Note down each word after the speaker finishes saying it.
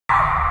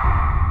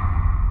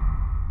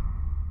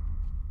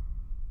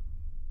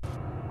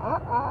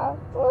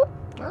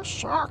That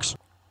sucks.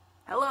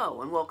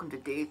 Hello, and welcome to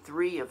day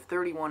 3 of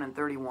 31 and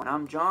 31.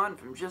 I'm John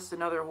from Just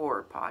Another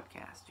Horror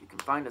Podcast. You can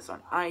find us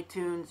on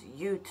iTunes,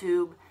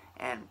 YouTube,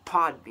 and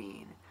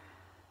Podbean.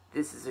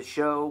 This is a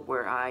show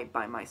where I,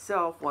 by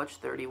myself, watch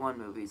 31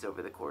 movies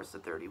over the course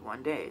of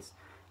 31 days.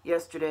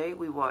 Yesterday,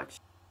 we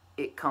watched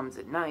It Comes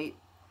at Night,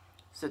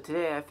 so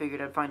today I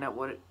figured I'd find out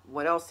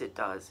what else it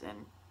does,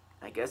 and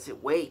I guess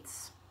it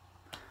waits.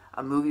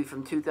 A movie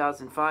from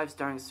 2005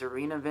 starring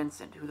Serena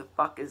Vincent. Who the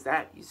fuck is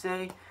that, you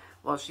say?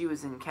 Well, she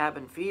was in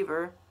Cabin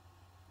Fever,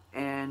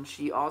 and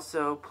she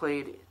also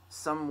played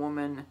some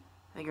woman,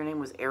 I think her name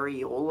was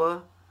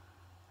Areola.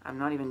 I'm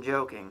not even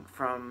joking,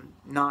 from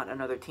Not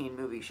Another Teen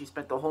Movie. She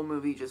spent the whole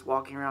movie just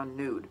walking around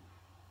nude.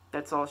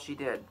 That's all she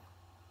did.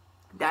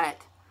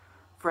 That,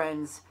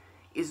 friends,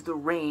 is the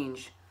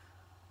range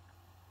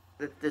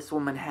that this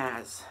woman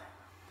has.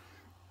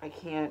 I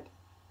can't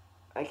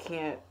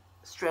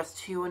stress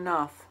to you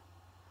enough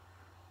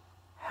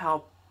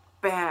how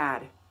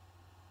bad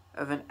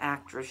of an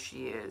actress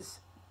she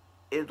is,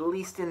 at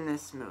least in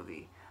this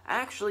movie. I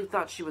actually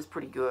thought she was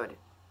pretty good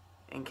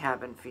in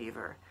Cabin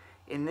Fever.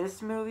 In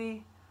this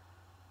movie,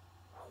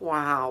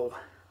 wow,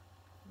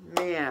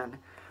 man.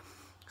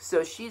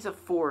 So she's a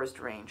forest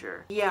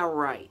ranger. Yeah,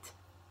 right.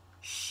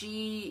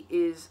 She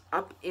is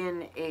up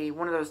in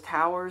one of those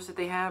towers that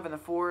they have in the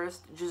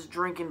forest, just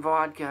drinking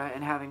vodka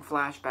and having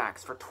flashbacks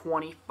for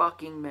 20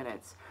 fucking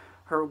minutes.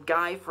 Her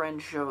guy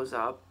friend shows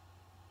up,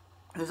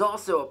 who's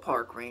also a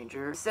park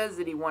ranger, says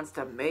that he wants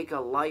to make a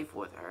life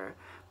with her,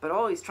 but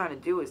all he's trying to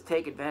do is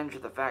take advantage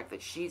of the fact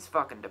that she's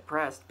fucking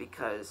depressed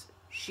because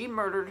she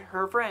murdered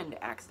her friend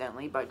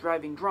accidentally by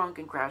driving drunk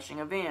and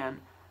crashing a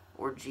van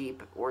or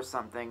Jeep or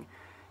something,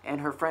 and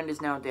her friend is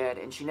now dead,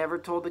 and she never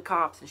told the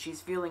cops, and she's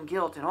feeling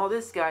guilt, and all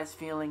this guy's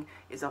feeling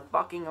is a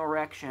fucking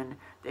erection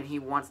that he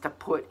wants to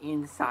put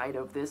inside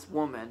of this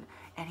woman,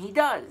 and he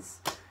does.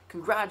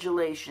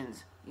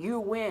 Congratulations, you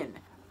win.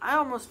 I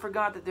almost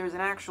forgot that there's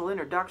an actual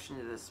introduction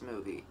to this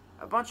movie.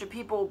 A bunch of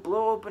people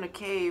blow open a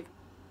cave,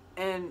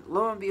 and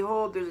lo and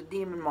behold, there's a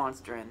demon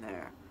monster in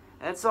there.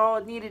 That's all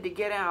it needed to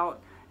get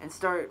out and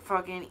start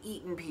fucking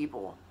eating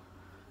people.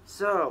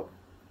 So,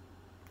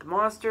 the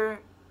monster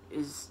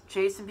is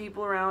chasing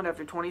people around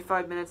after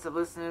 25 minutes of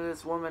listening to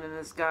this woman and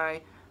this guy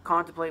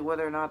contemplate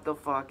whether or not they'll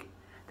fuck.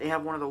 They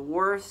have one of the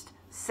worst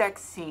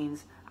sex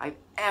scenes I've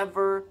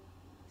ever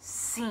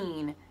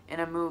seen in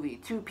a movie.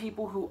 Two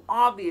people who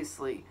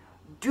obviously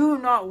do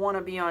not want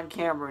to be on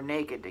camera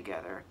naked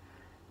together.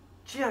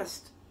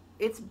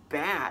 It's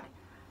bad.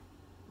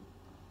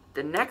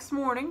 The next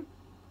morning,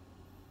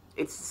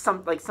 it's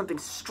like something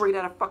straight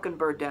out of fucking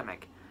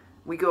Birdemic.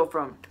 We go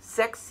from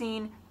sex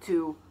scene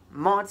to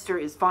monster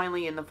is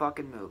finally in the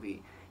fucking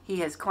movie. He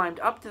has climbed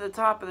up to the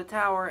top of the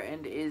tower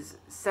and is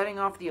setting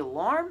off the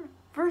alarm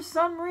for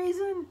some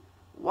reason.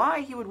 Why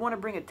he would want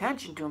to bring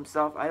attention to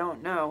himself, I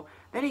don't know.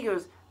 Then he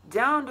goes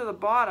down to the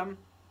bottom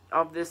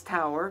of this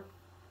tower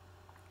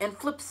and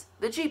flips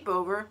the Jeep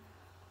over,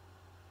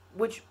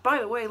 which, by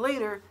the way,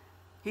 later,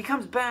 he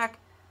comes back,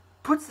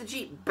 puts the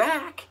Jeep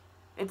back,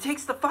 and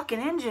takes the fucking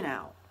engine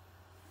out.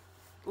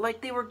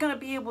 Like they were gonna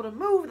be able to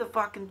move the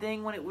fucking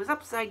thing when it was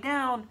upside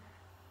down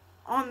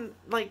on,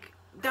 like,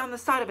 down the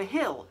side of a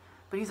hill.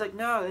 But he's like,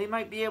 no, they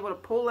might be able to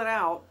pull it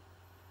out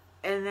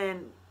and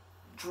then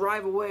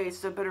drive away,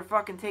 so I better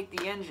fucking take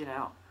the engine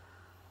out.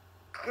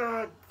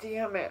 God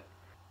damn it.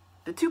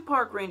 The two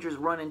park rangers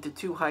run into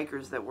two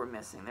hikers that were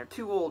missing. They're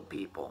two old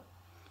people.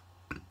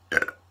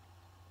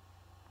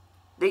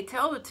 They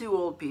tell the two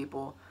old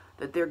people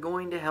that they're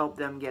going to help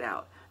them get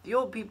out. The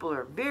old people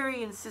are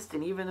very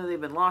insistent, even though they've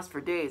been lost for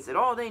days, that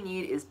all they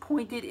need is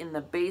pointed in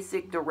the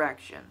basic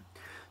direction.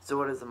 So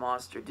what does the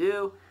monster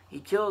do? He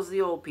kills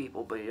the old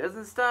people, but he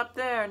doesn't stop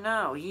there,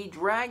 no. He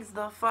drags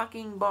the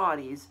fucking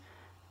bodies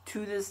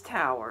to this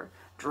tower,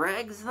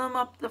 drags them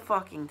up the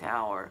fucking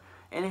tower,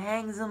 and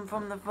hangs them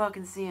from the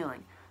fucking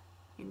ceiling.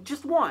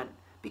 Just one,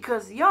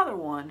 because the other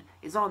one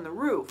is on the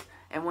roof,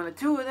 and when the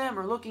two of them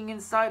are looking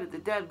inside at the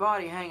dead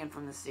body hanging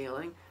from the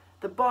ceiling,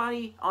 the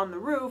body on the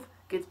roof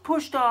gets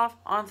pushed off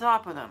on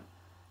top of them.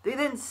 They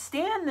then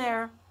stand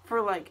there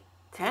for like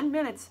 10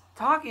 minutes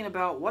talking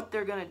about what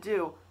they're gonna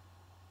do.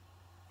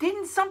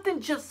 Didn't something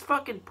just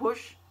fucking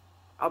push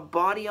a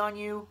body on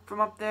you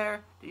from up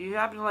there? Did you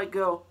happen to like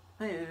go,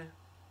 hey, is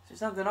there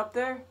something up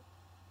there?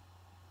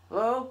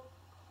 Hello?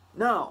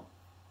 No,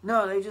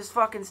 they just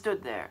fucking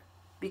stood there.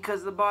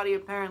 Because the body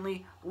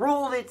apparently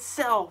rolled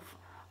itself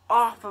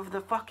off of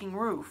the fucking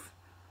roof.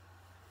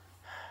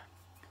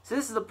 So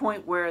this is the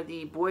point where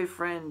the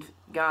boyfriend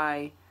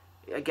guy,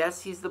 I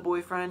guess he's the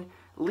boyfriend,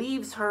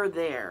 leaves her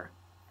there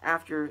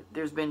after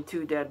there's been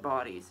two dead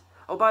bodies.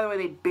 Oh, by the way,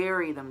 they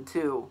bury them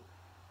too,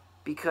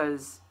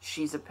 because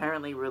she's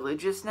apparently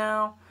religious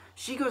now.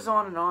 She goes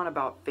on and on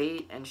about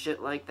fate and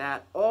shit like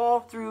that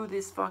all through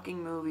this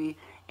fucking movie,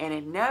 and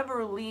it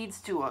never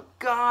leads to a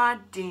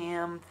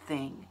goddamn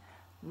thing.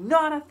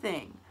 Not a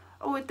thing.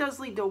 Oh, it does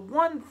lead to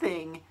one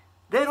thing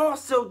that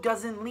also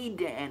doesn't lead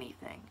to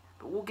anything.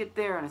 But we'll get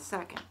there in a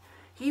second.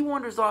 He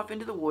wanders off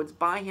into the woods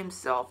by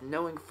himself,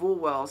 knowing full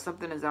well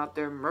something is out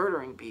there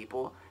murdering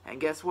people. And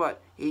guess what?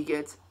 He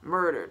gets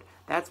murdered.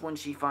 That's when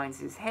she finds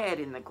his head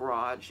in the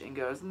garage and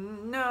goes,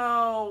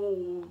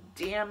 no,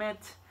 damn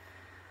it.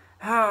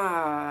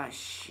 Ah,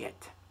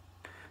 shit.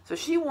 So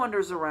she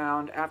wanders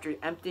around after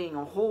emptying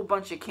a whole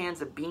bunch of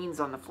cans of beans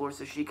on the floor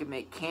so she could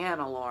make can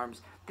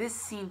alarms. This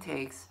scene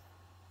takes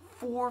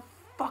 4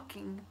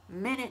 fucking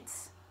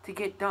minutes to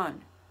get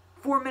done.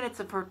 4 minutes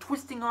of her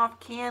twisting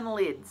off can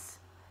lids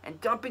and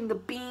dumping the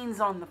beans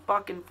on the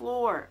fucking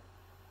floor.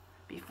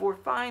 Before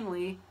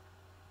finally,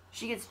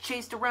 she gets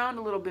chased around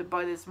a little bit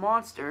by this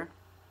monster.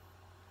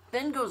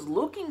 Then goes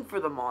looking for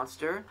the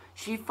monster.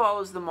 She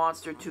follows the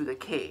monster to the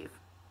cave.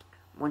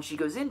 When she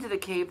goes into the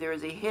cave, there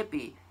is a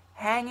hippie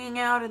hanging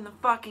out in the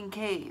fucking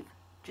cave.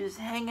 Just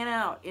hanging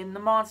out in the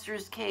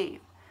monster's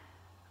cave.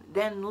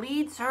 Then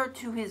leads her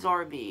to his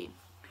RV.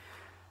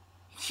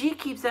 She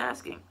keeps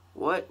asking,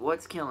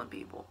 what's killing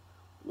people?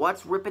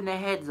 What's ripping the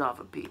heads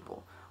off of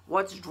people?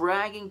 What's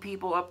dragging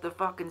people up the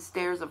fucking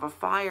stairs of a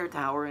fire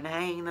tower and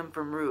hanging them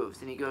from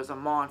roofs? And he goes, a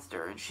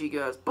monster. And she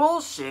goes,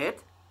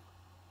 bullshit.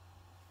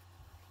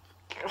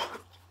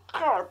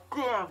 God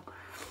damn.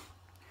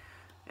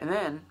 And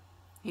then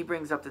he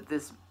brings up that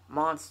this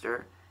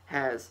monster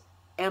has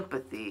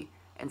empathy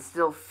and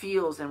still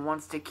feels and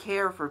wants to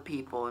care for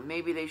people, and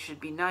maybe they should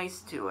be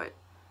nice to it.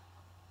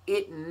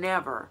 It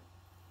never,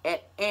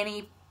 at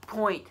any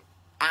point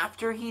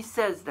after he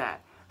says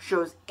that,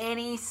 shows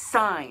any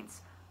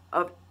signs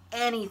of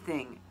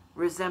anything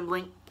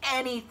resembling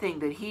anything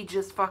that he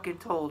just fucking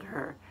told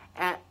her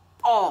at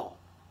all.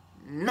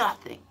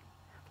 Nothing.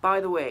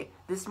 By the way,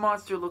 this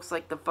monster looks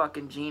like the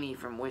fucking genie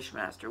from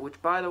Wishmaster,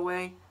 which, by the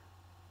way,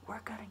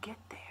 we're gonna get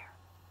there.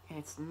 And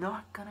it's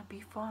not gonna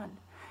be fun.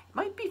 It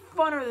might be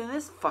funner than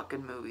this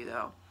fucking movie,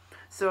 though.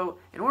 So,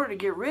 in order to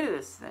get rid of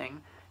this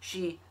thing,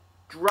 she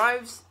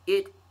drives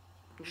it,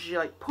 she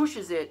like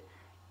pushes it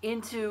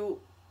into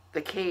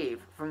the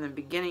cave from the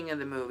beginning of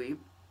the movie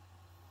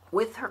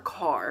with her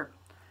car,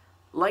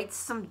 lights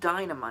some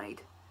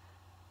dynamite,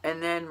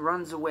 and then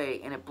runs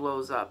away and it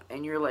blows up.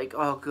 And you're like,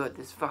 oh good,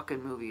 this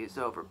fucking movie is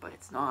over. But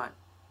it's not.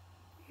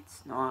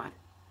 It's not.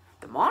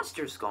 The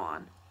monster's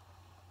gone.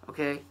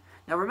 Okay?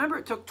 Now remember,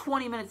 it took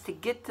 20 minutes to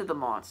get to the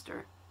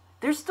monster.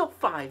 There's still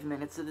 5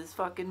 minutes of this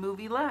fucking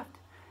movie left.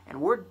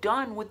 And we're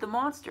done with the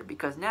monster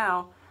because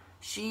now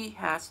she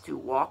has to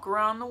walk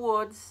around the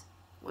woods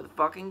with a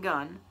fucking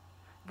gun.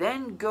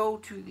 Then go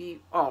to the...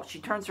 Oh, she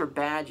turns her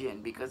badge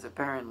in because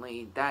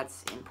apparently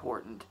that's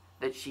important.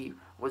 That she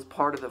was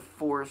part of the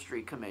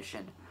forestry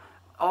commission.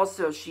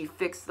 Also, she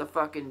fixed the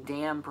fucking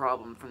dam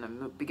problem from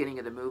the beginning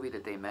of the movie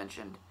that they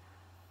mentioned.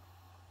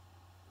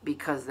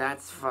 Because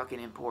that's fucking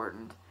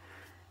important.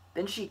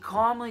 Then she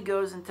calmly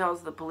goes and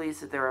tells the police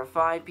that there are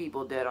 5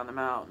 people dead on the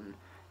mountain.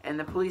 And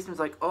the policeman's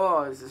like,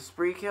 oh, is the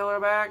spree killer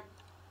back?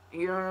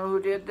 You don't know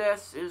who did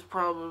this? It was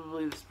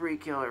probably the spree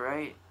killer,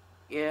 right?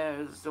 Yeah,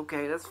 it's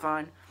okay, that's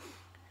fine.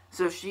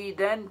 So she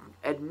then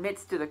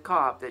admits to the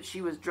cop that she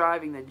was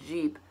driving the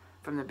Jeep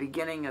from the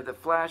beginning of the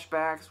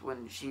flashbacks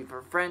when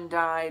her friend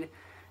died.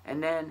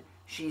 And then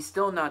she's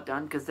still not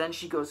done because then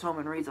she goes home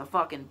and reads a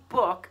fucking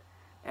book.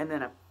 And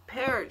then a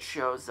parrot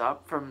shows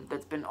up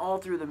that's been all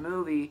through the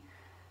movie.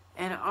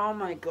 And oh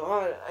my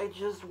god, I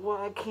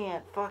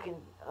can't fucking...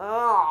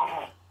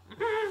 Oh.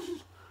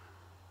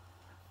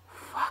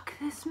 Fuck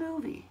this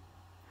movie.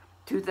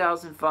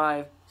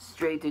 2005,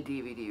 straight to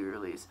DVD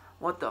release.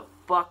 What the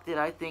fuck did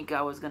I think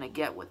I was gonna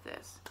get with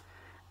this?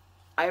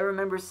 I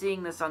remember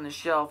seeing this on the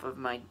shelf of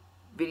my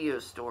video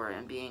store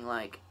and being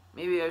like,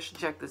 maybe I should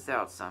check this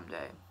out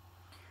someday.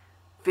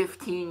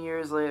 15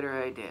 years later,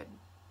 I did.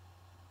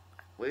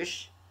 I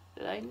wish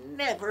that I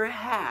never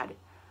had.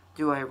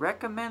 Do I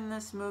recommend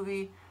this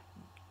movie?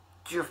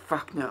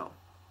 Fuck no.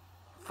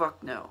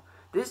 Fuck no.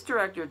 This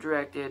director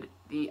directed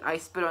the I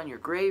Spit on Your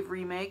Grave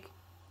remake,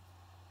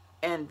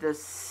 and the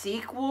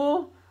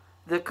sequel,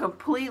 the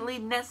completely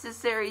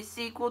necessary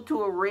sequel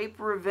to a rape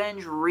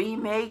revenge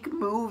remake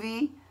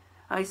movie,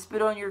 I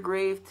Spit on Your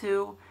Grave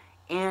 2,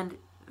 and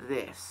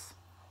this.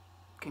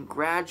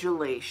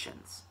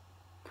 Congratulations.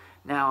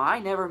 Now, I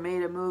never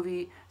made a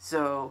movie,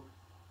 so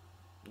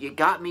you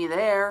got me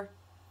there.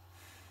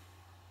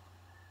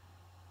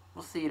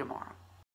 We'll see you tomorrow.